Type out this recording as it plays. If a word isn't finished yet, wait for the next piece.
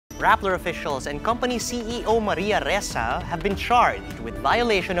Rappler officials and company CEO Maria Ressa have been charged with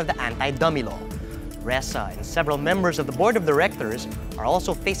violation of the anti-dummy law. Ressa and several members of the board of directors are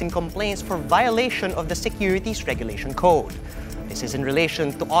also facing complaints for violation of the Securities Regulation Code. This is in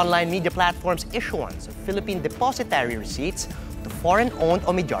relation to online media platforms' issuance of Philippine depositary receipts to foreign-owned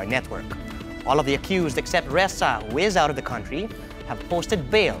Omidyar network. All of the accused except Ressa, who is out of the country, have posted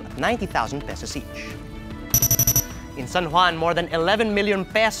bail at 90,000 pesos each. In San Juan, more than 11 million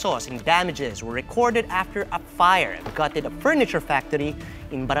pesos in damages were recorded after a fire gutted a furniture factory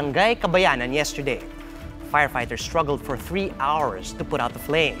in Barangay Kabayanan yesterday. Firefighters struggled for 3 hours to put out the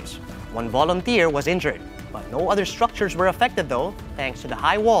flames. One volunteer was injured, but no other structures were affected though, thanks to the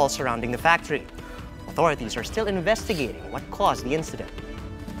high walls surrounding the factory. Authorities are still investigating what caused the incident.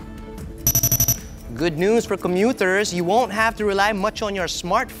 Good news for commuters, you won't have to rely much on your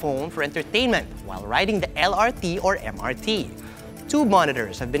smartphone for entertainment while riding the LRT or MRT. Tube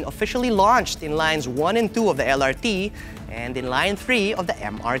monitors have been officially launched in lines 1 and 2 of the LRT and in line 3 of the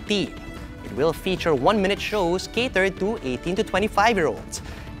MRT. It will feature 1-minute shows catered to 18 to 25-year-olds.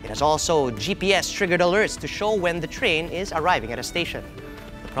 It has also GPS-triggered alerts to show when the train is arriving at a station.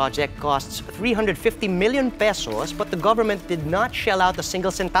 The project costs 350 million pesos, but the government did not shell out a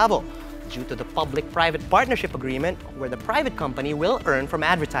single centavo due to the public-private partnership agreement where the private company will earn from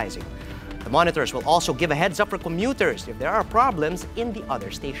advertising. The monitors will also give a heads-up for commuters if there are problems in the other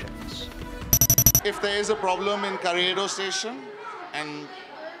stations. If there is a problem in Carriedo station, and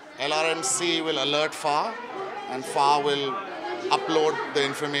LRMC will alert FAR, and FAR will upload the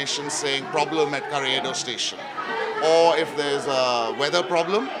information saying problem at Carriedo station. Or if there's a weather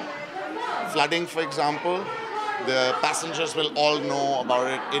problem, flooding for example, the passengers will all know about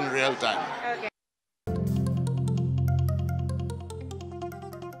it in real time.